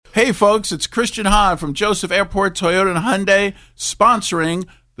Hey folks, it's Christian Hahn from Joseph Airport Toyota and Hyundai sponsoring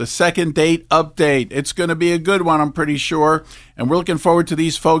the Second Date Update. It's going to be a good one, I'm pretty sure. And we're looking forward to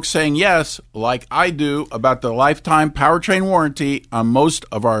these folks saying yes, like I do, about the lifetime powertrain warranty on most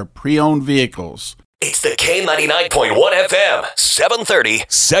of our pre-owned vehicles. It's the K99.1 FM, 730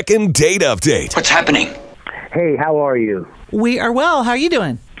 Second Date Update. What's happening? Hey, how are you? We are well. How are you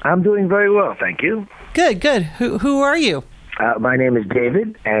doing? I'm doing very well, thank you. Good. Who are you? My name is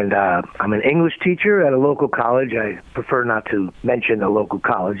David, and I'm an English teacher at a local college. I prefer not to mention the local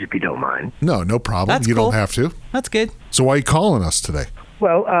college, if you don't mind. No problem. That's you cool. don't have to. That's good. So why are you calling us today?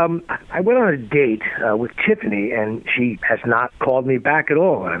 Well, I went on a date with Tiffany, and she has not called me back at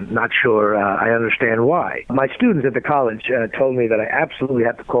all. I'm not sure I understand why. My students at the college told me that I absolutely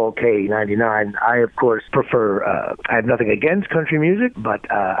have to call K99. I, of course, prefer, I have nothing against country music, but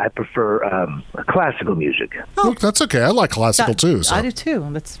I prefer classical music. Look, that's okay. I like classical too. So. I do too.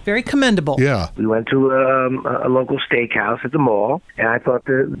 That's very commendable. Yeah. We went to a local steakhouse at the mall, and I thought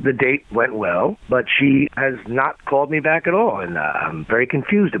the date went well, but she has not called me back at all, and I'm very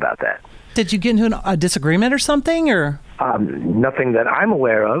confused about that. Did you get into a disagreement or something, or? Nothing that I'm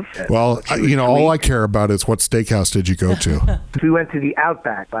aware of. Well, all I care about is what steakhouse did you go to? We went to the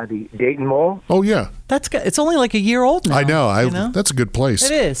Outback by the Dayton Mall. Oh, yeah. That's good. It's only like a year old now. I know. That's a good place.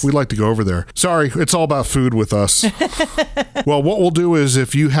 It is. We'd like to go over there. Sorry, it's all about food with us. Well, what we'll do is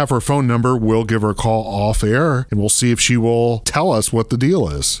if you have her phone number, we'll give her a call off air, and we'll see if she will tell us what the deal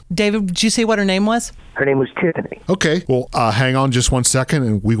is. David, did you say what her name was? Her name was Tiffany. Okay. Well, hang on just 1 second,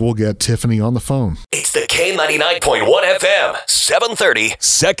 and we will get Tiffany on the phone. It's the K99.1 FM, 730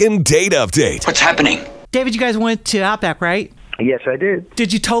 Second Date Update. What's happening? David, you guys went to Outback, right? Yes, I did.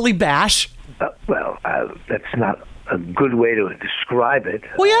 Did you totally bash? That's not a good way to describe it.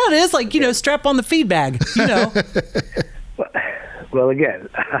 Well, yeah, it is. Like, strap on the feed bag, Well, again,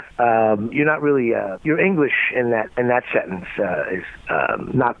 you're not really your English in that sentence is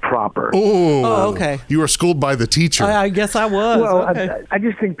not proper. Oh, okay. You were schooled by the teacher. I guess I was. Well, okay. I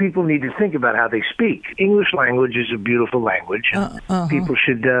just think people need to think about how they speak. English language is a beautiful language. And people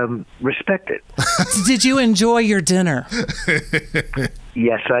should respect it. Did you enjoy your dinner?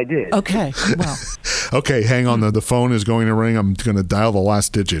 Yes, I did. Okay. Well. Okay, hang on. The phone is going to ring. I'm going to dial the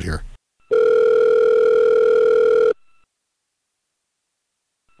last digit here.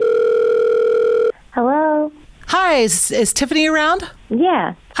 Hello? Hi, is Tiffany around?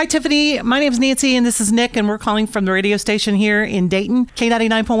 Yeah. Hi, Tiffany. My name's Nancy, and this is Nick, and we're calling from the radio station here in Dayton,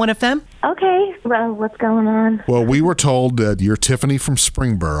 K99.1 FM. Okay. Well, what's going on? Well, we were told that you're Tiffany from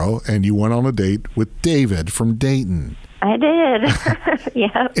Springboro, and you went on a date with David from Dayton. I did.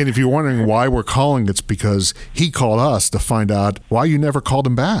 Yeah. And if you're wondering why we're calling, it's because he called us to find out why you never called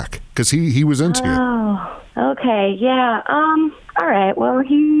him back, because he was into you. Oh, okay. Yeah. All right. Well,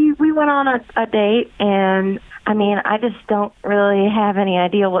 we went on a date, and I mean, I just don't really have any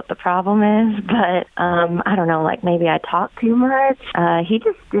idea what the problem is, but I don't know, like maybe I talked too much. He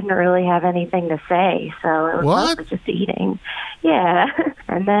just didn't really have anything to say, so it was mostly just eating. Yeah.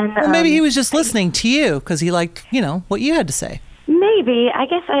 And then Well, maybe he was just listening to you because he liked, what you had to say. Maybe. I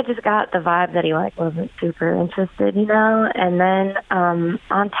guess I just got the vibe that he wasn't super interested, And then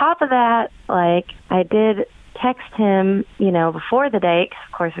on top of that, I did text him, before the date, 'cause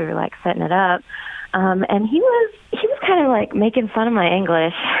of course we were setting it up. And he was kind of making fun of my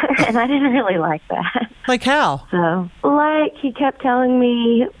English, and I didn't really like that. Like how? So, he kept telling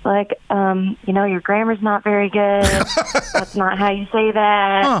me, your grammar's not very good. That's not how you say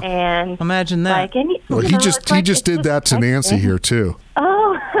that. Huh. And imagine that. Well, he just did that to Nancy here too.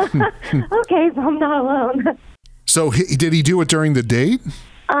 Oh, okay. So I'm not alone. So did he do it during the date?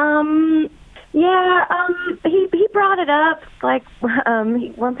 Yeah, he brought it up,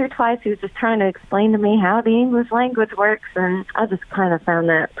 once or twice. He was just trying to explain to me how the English language works, and I just kind of found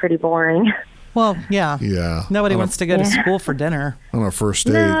that pretty boring. Well, yeah. Yeah. Nobody wants to go to school for dinner. On our first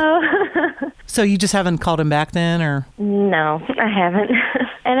date. No. So you just haven't called him back then, or? No, I haven't.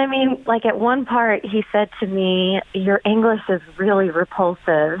 And I mean, at one part, he said to me, your English is really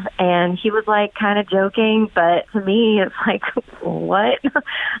repulsive. And he was kind of joking, but to me, it's what?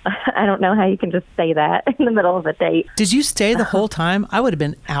 I don't know how you can just say that in the middle of a date. Did you stay the whole time? I would have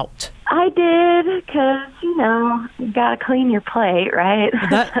been out. I did, because, you got to clean your plate, right?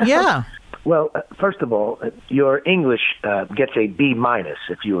 Yeah. Well, first of all, your English gets a B-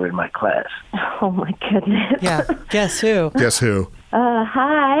 if you were in my class. Oh, my goodness. Yeah. Guess who? Guess who?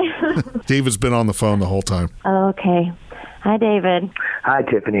 Hi. David's been on the phone the whole time. Okay. Hi, David. Hi,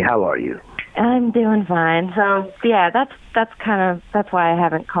 Tiffany. How are you? I'm doing fine. So, yeah, that's why I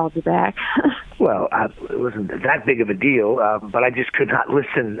haven't called you back. Well, it wasn't that big of a deal, but I just could not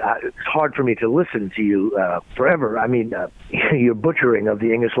listen. It's hard for me to listen to you forever. I mean, your butchering of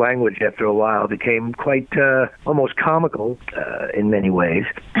the English language after a while became quite almost comical in many ways.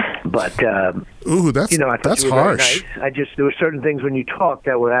 But ooh, that's I thought that's you were very harsh. nice. There were certain things when you talked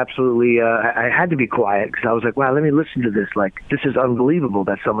that were absolutely. I had to be quiet because I was like, wow, let me listen to this. Like, this is unbelievable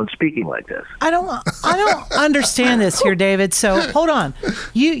that someone's speaking like this. I don't understand this here, David. So hold on.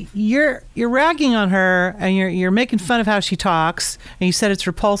 You're ragging on her and you're making fun of how she talks, and you said it's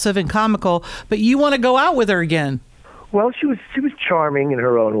repulsive and comical, but you want to go out with her again. Well, she was charming in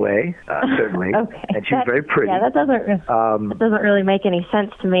her own way, certainly, Okay. and she was very pretty. Yeah, that doesn't really make any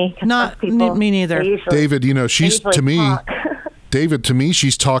sense to me. 'Cause Not most people, me neither. they usually- David, she's they usually to me. talk. David, to me,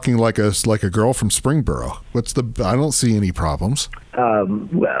 she's talking like a girl from Springboro. I don't see any problems.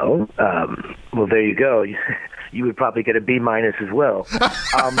 Well, there you go. You would probably get a B- as well.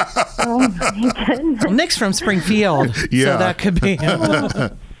 Oh my goodness. Well, Nick's from Springfield, Yeah. so that could be.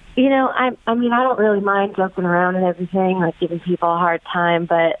 I mean, I don't really mind joking around and everything, like giving people a hard time,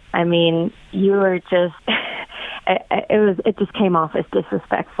 but I mean, you were just, it just came off as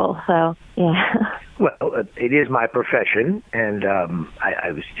disrespectful, so, yeah. Well, it is my profession, and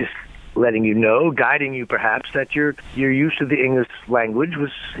I was just letting you know, guiding you perhaps, that your use of the English language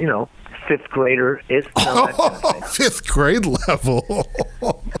was, fifth grader is. Fifth grade level.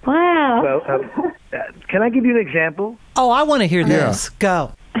 Wow. Well, can I give you an example? Oh, I want to hear this.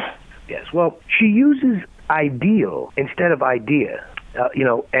 Go. Yes. Well, she uses ideal instead of idea.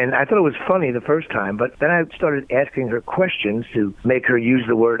 And I thought it was funny the first time, but then I started asking her questions to make her use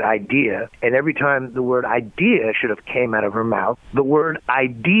the word idea, and every time the word idea should have came out of her mouth, the word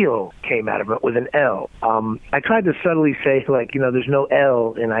ideal came out of it with an L. I tried to subtly say, like, there's no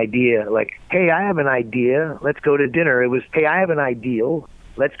L in idea, like, hey, I have an idea, let's go to dinner. It was, hey, I have an ideal,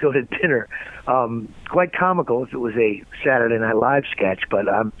 let's go to dinner. Quite comical if it was a Saturday Night Live sketch, but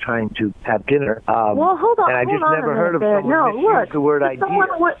I'm trying to have dinner. Well, hold on. And I just never heard of there. someone misuse the word idea.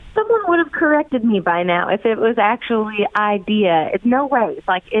 Someone would have corrected me by now if it was actually idea. It's no way. It's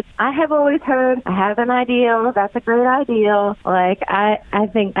like I have always heard, I have an ideal. That's a great ideal. Like I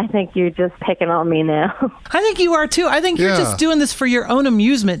think you're just picking on me now. I think you are too. I think you're just doing this for your own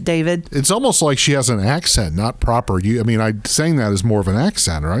amusement, David. It's almost like she has an accent, not proper. Saying that is more of an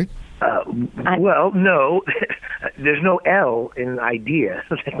accent, right? Well, no, there's no L in idea.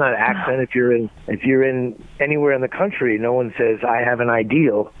 That's not an accent. If you're in anywhere in the country, no one says I have an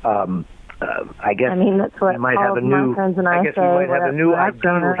ideal. I guess. I mean, that's what we might all have a of my new. friends and I guess we might have a new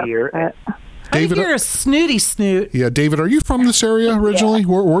ideal here. I David, think you're a snooty snoot. Yeah, David, are you from this area originally?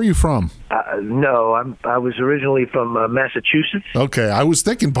 Where are you from? No, I was originally from Massachusetts. Okay, I was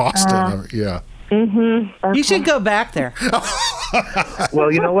thinking Boston. Yeah. Mm-hmm. Okay. You should go back there. Well,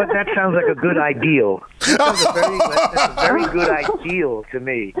 you know what? That sounds like a good ideal. That's a very good ideal to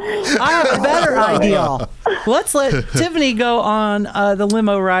me. I have a better ideal. Let's let Tiffany go on the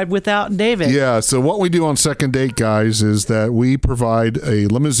limo ride without David. Yeah, so what we do on Second Date, guys, is that we provide a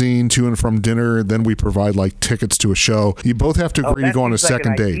limousine to and from dinner, then we provide like tickets to a show. You both have to agree to go on a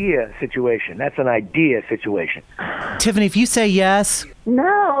second date. Idea situation. That's an idea situation. Tiffany, if you say yes,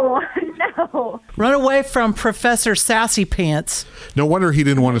 No. run away from Professor Sassy Pants. No wonder he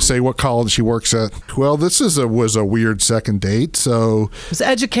didn't want to say what college he works at. Well, this was a weird second date, so... It was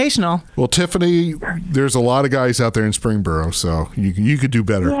educational. Well, Tiffany, there's a lot of guys out there in Springboro, so you could do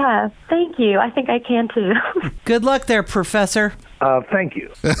better. Yeah, thank you. I think I can too. Good luck there, Professor. Thank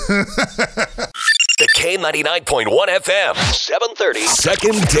you. The K99.1 FM, 730.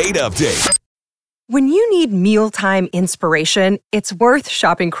 Second date update. When you need mealtime inspiration, it's worth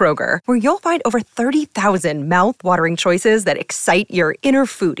shopping Kroger, where you'll find over 30,000 mouth-watering choices that excite your inner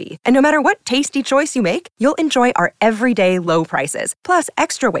foodie. And no matter what tasty choice you make, you'll enjoy our everyday low prices, plus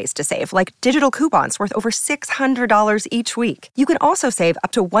extra ways to save, like digital coupons worth over $600 each week. You can also save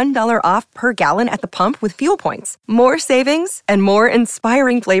up to $1 off per gallon at the pump with fuel points. More savings and more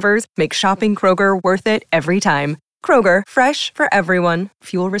inspiring flavors make shopping Kroger worth it every time. Kroger, fresh for everyone.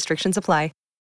 Fuel restrictions apply.